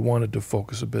I know you wanted to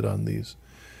focus a bit on these.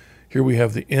 Here we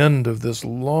have the end of this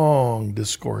long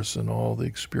discourse and all the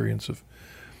experience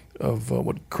of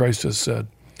what Christ has said.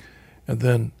 And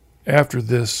then after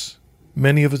this,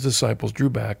 many of his disciples drew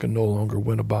back and no longer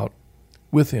went about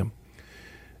with him.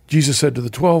 Jesus said to the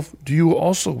 12, "Do you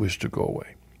also wish to go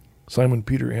away?" Simon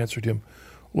Peter answered him,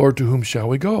 "Lord, to whom shall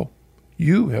we go?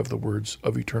 You have the words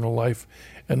of eternal life,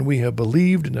 and we have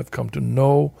believed and have come to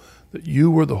know that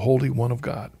you are the Holy One of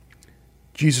God."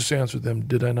 Jesus answered them,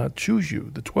 "Did I not choose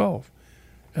you, the 12?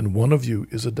 And one of you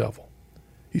is a devil."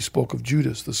 He spoke of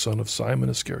Judas, the son of Simon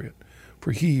Iscariot,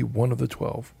 for he, one of the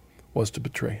 12, was to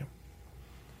betray him.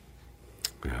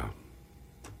 Yeah.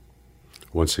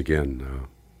 Once again,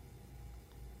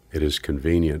 it is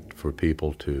convenient for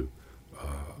people to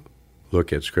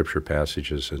look at Scripture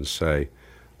passages and say,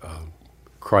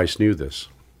 Christ knew this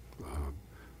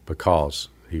because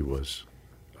he was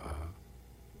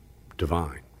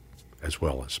divine as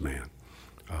well as man.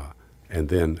 And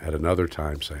then at another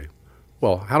time say,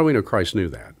 well, how do we know Christ knew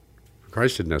that?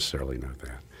 Christ didn't necessarily know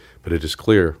that. But it is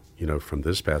clear, from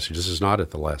this passage, this is not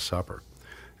at the Last Supper.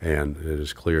 And it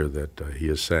is clear that he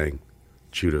is saying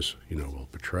Judas, will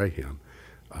betray him.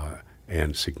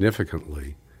 And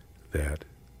significantly, that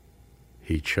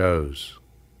he chose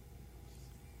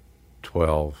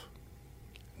 12,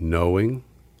 knowing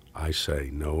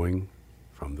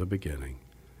from the beginning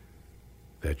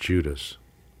that Judas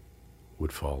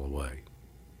would fall away.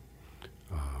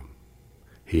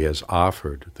 He has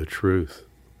offered the truth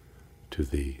to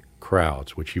the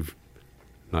crowds, which you've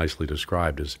nicely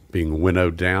described as being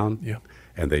winnowed down. Yeah.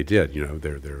 And they did.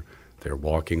 They're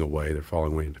walking away, they're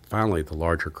falling away. And finally, the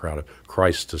larger crowd of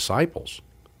Christ's disciples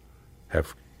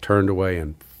have turned away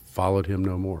and followed him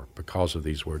no more because of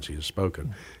these words he has spoken.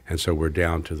 Mm-hmm. And so we're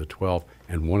down to the 12,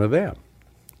 and one of them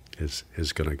is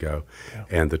going to go. Yeah.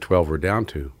 And the 12 we're down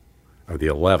to are the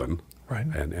 11, right?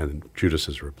 And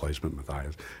Judas's replacement,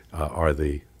 Matthias, are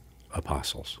the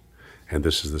apostles. And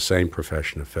this is the same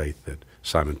profession of faith that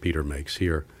Simon Peter makes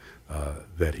here,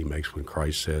 that he makes when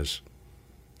Christ says,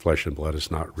 "Flesh and blood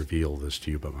has not revealed this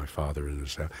to you, but my Father in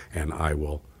his heaven, and I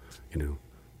will,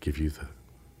 give you the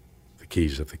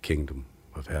keys of the kingdom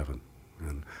of heaven."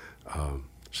 And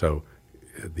so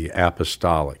the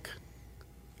apostolic,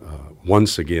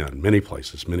 once again, many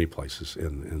places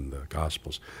in the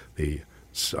Gospels, the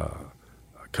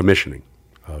commissioning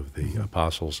of the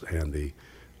apostles and the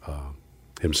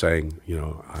him saying,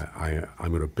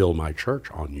 I'm going to build my church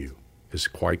on you, is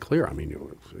quite clear. I mean,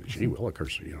 gee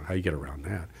willikers, how you get around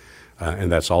that?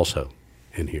 And that's also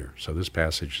in here. So this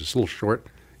passage, this little short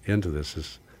into this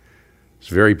is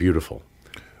very beautiful,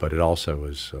 but it also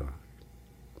is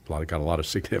got a lot of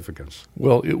significance.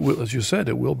 Well, it will, as you said,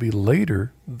 it will be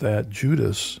later that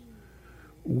Judas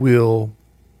will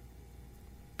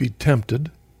be tempted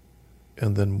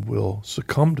and then will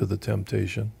succumb to the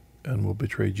temptation and will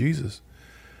betray Jesus.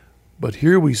 But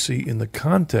here we see in the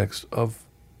context of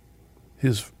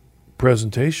his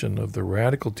presentation of the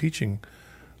radical teaching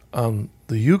on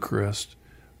the Eucharist,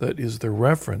 that is the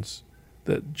reference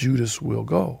that Judas will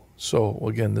go. So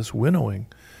again, this winnowing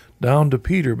down to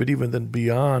Peter, but even then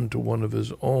beyond to one of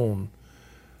his own.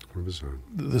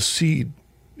 The seed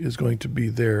is going to be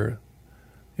there.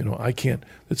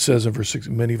 It says in verse 6,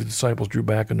 many of the disciples drew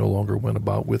back and no longer went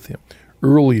about with him.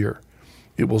 Earlier,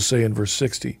 it will say in verse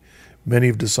 60, many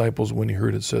of the disciples, when he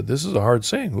heard it, said, "This is a hard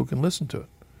saying. Who can listen to it?"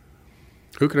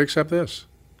 Who can accept this?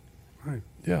 Right.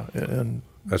 Yeah, and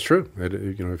that's true.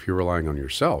 If you're relying on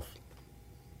yourself,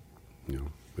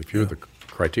 if you're the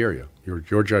criteria,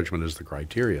 your judgment is the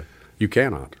criteria, you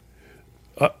cannot.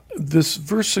 This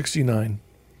verse 69,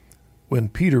 when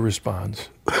Peter responds,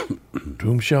 "To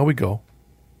whom shall we go?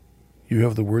 You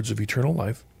have the words of eternal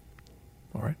life."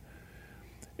 All right.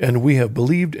 "And we have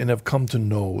believed and have come to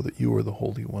know that you are the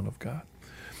Holy One of God."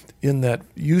 In that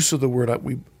use of the word,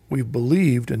 we've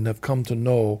believed and have come to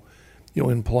know,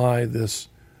 imply this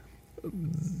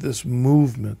this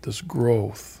movement, this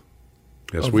growth.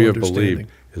 Yes, of we have understanding.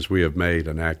 believed as we have made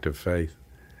an act of faith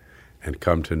and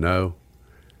come to know.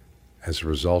 As a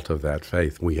result of that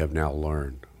faith, we have now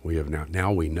learned.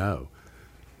 Now we know.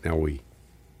 Now we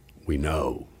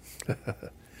know.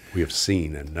 We have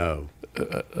seen and know.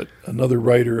 Another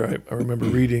writer I remember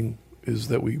reading is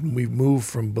that we move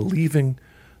from believing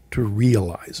to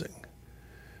realizing.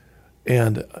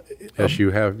 And Yes,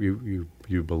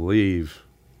 you believe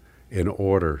in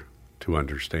order to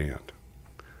understand.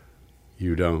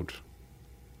 You don't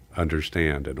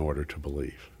understand in order to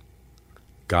believe.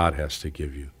 God has to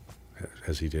give you,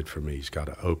 as he did for me. He's got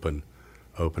to open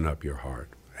up your heart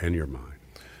and your mind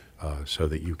so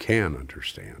that you can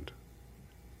understand.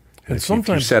 And if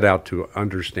you set out to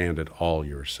understand it all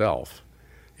yourself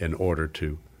in order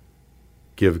to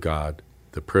give God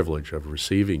the privilege of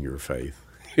receiving your faith,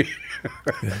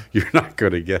 you're not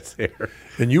going to get there.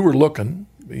 And you were looking,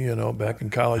 back in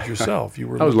college yourself. I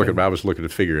was looking to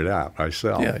figure it out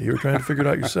myself. Yeah, you were trying to figure it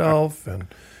out yourself and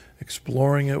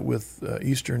exploring it with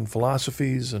Eastern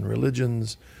philosophies and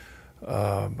religions,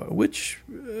 which,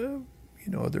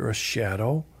 they're a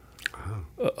shadow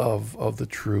of the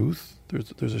truth.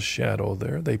 There's a shadow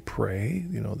there. They pray.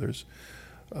 There's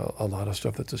a lot of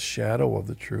stuff that's a shadow of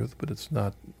the truth, but it's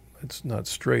not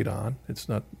straight on. It's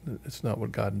not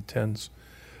what God intends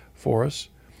for us.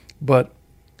 But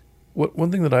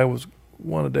one thing that I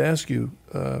wanted to ask you,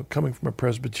 coming from a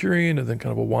Presbyterian and then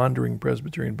kind of a wandering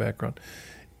Presbyterian background,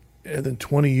 and then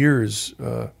 20 years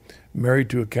married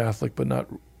to a Catholic, but not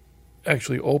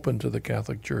actually open to the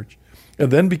Catholic Church,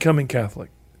 and then becoming Catholic,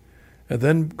 and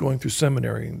then going through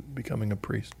seminary and becoming a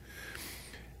priest.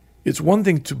 It's one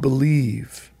thing to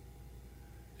believe,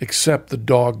 accept the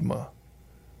dogma,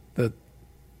 that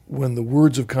when the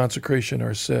words of consecration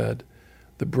are said,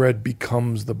 the bread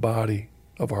becomes the body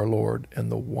of our Lord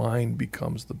and the wine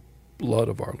becomes the blood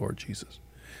of our Lord Jesus.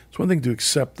 It's one thing to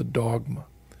accept the dogma,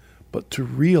 but to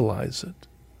realize it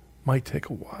might take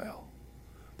a while.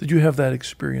 Did you have that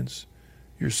experience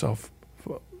yourself?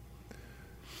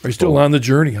 Are you still on the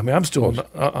journey? I mean, I'm still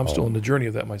on the journey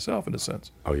of that myself, in a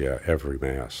sense. Oh yeah, every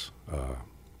Mass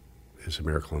is a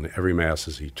miracle, and every Mass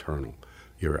is eternal.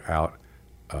 You're out.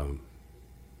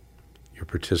 You're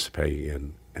participating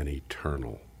in an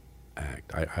eternal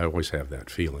act. I always have that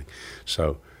feeling.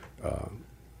 So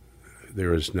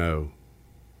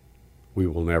we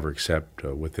will never accept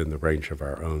within the range of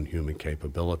our own human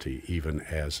capability, even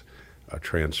as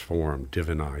transformed,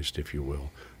 divinized, if you will,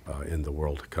 in the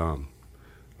world to come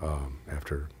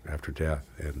after death.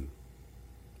 And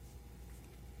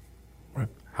right.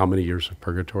 How many years of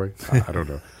purgatory? I don't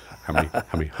know. How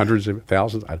many hundreds of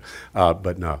thousands?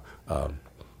 But no,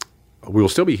 we will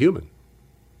still be human,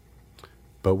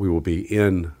 but we will be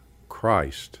in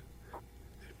Christ.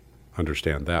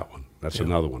 Understand that one. That's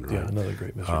another one, right? Yeah, another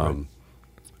great mystery.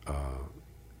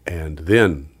 And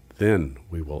then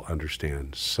we will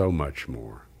understand so much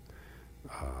more.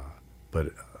 But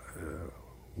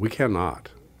we cannot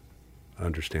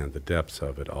understand the depths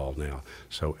of it all now.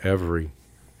 So every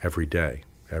day,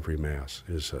 every Mass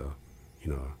is a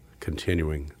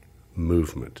continuing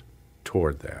movement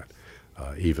toward that,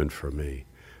 even for me.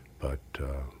 But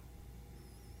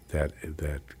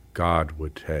that God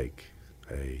would take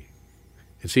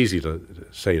it's easy to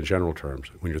say in general terms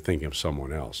when you're thinking of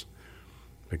someone else,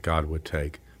 that God would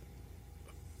take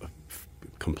a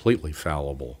completely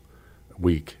fallible,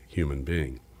 weak human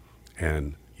being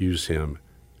and use him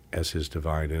as his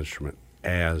divine instrument,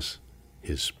 as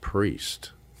his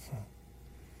priest,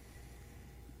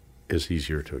 is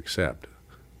easier to accept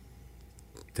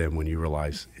than when you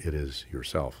realize it is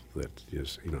yourself that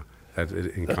is, that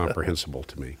is incomprehensible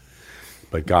to me.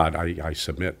 But God, I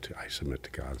submit to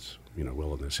God's,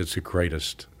 will in this. It's the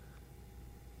greatest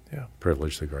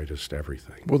privilege, the greatest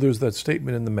everything. Well, there's that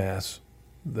statement in the Mass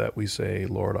that we say,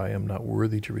 Lord, I am not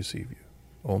worthy to receive you.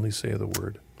 Only say the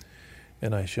word,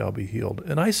 and I shall be healed.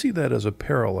 And I see that as a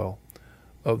parallel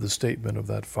of the statement of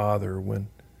that Father when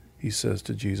he says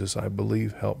to Jesus, I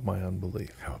believe, help my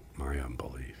unbelief. Help my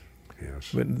unbelief,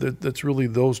 yes. But that's really,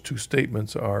 those two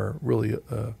statements are really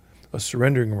a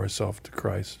surrendering of ourselves to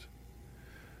Christ,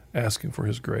 asking for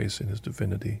his grace and his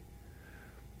divinity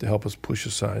to help us push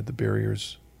aside the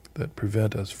barriers that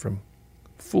prevent us from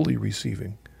fully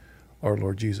receiving our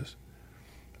Lord Jesus.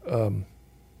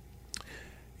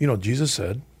 Jesus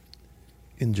said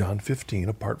in John 15,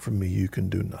 apart from me, you can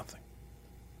do nothing.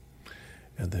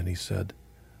 And then he said,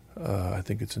 I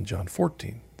think it's in John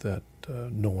 14, that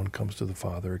no one comes to the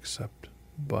Father except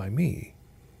by me.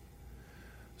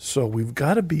 So we've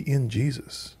got to be in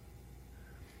Jesus.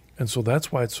 And so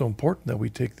that's why it's so important that we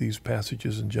take these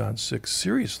passages in John 6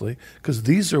 seriously, because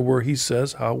these are where he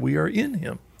says how we are in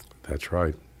him. That's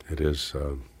right. It is,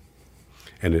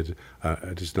 and it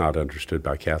is not understood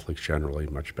by Catholics generally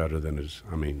much better than it is,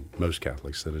 most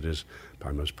Catholics, than it is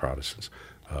by most Protestants.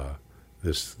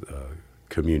 This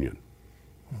communion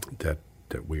that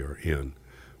we are in,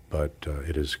 but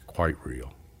it is quite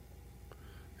real.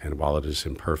 And while it is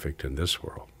imperfect in this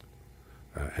world,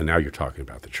 and now you're talking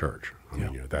about the church.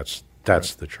 That's right.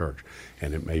 The church,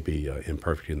 and it may be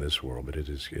imperfect in this world, but it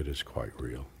is quite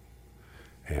real,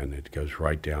 and it goes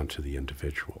right down to the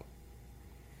individual,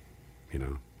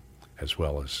 as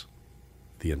well as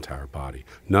the entire body.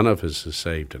 None of us is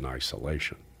saved in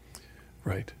isolation.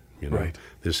 Right. Right.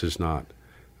 This is not.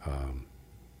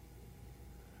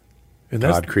 And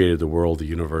God created the world, the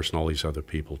universe, and all these other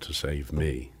people to save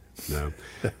me. No,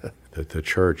 the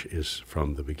church is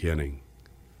from the beginning.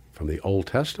 From the Old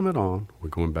Testament on, we're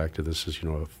going back to this as,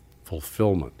 a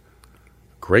fulfillment,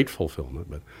 great fulfillment,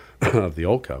 but of the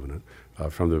Old Covenant.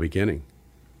 From the beginning,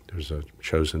 there's a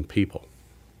chosen people.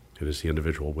 It is the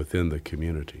individual within the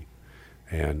community.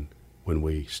 And when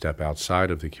we step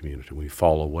outside of the community, we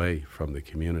fall away from the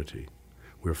community,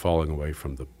 we're falling away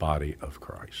from the body of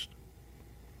Christ.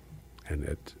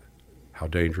 And how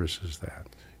dangerous is that?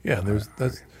 Yeah,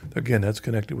 that's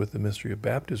connected with the mystery of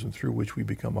baptism, through which we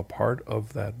become a part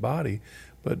of that body,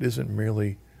 but isn't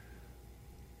merely,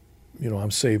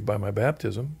 I'm saved by my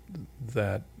baptism,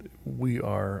 that we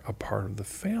are a part of the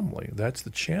family. That's the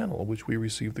channel which we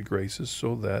receive the graces,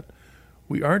 so that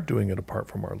we aren't doing it apart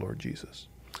from our Lord Jesus.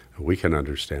 We can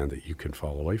understand that you can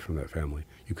fall away from that family.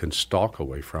 You can stalk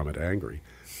away from it angry.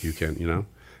 You can,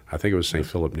 I think it was St.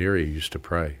 Philip Neri who used to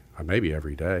pray, maybe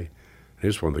every day. He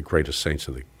was one of the greatest saints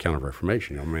of the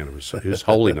Counter-Reformation. His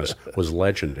holiness was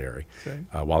legendary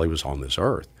while he was on this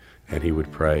earth. And he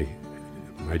would pray,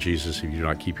 "My Jesus, if you do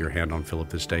not keep your hand on Philip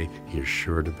this day, he is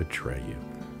sure to betray you."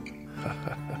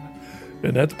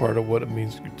 And that's part of what it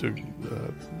means to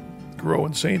grow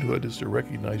in sainthood, is to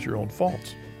recognize your own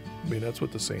faults. That's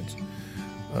what the saints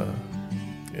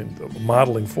and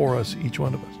modeling for us, each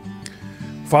one of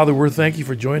us. Father, we're thank you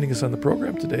for joining us on the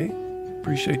program today.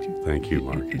 Appreciate you. Thank you,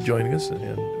 Mark. You joining us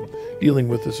and dealing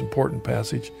with this important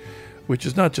passage, which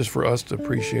is not just for us to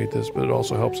appreciate this, but it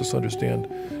also helps us understand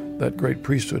that great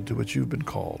priesthood to which you've been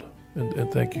called.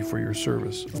 And thank you for your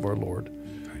service of our Lord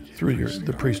through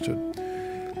the priesthood.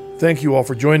 Thank you all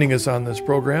for joining us on this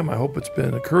program. I hope it's been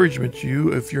an encouragement to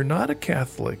you. If you're not a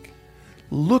Catholic,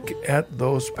 look at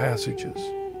those passages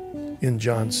in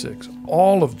John 6,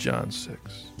 all of John 6,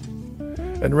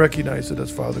 and recognize that, as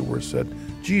Father Worth said,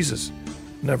 Jesus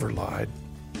never lied.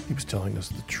 He was telling us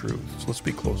the truth. So let's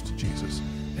be close to Jesus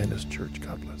and his church.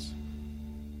 God bless.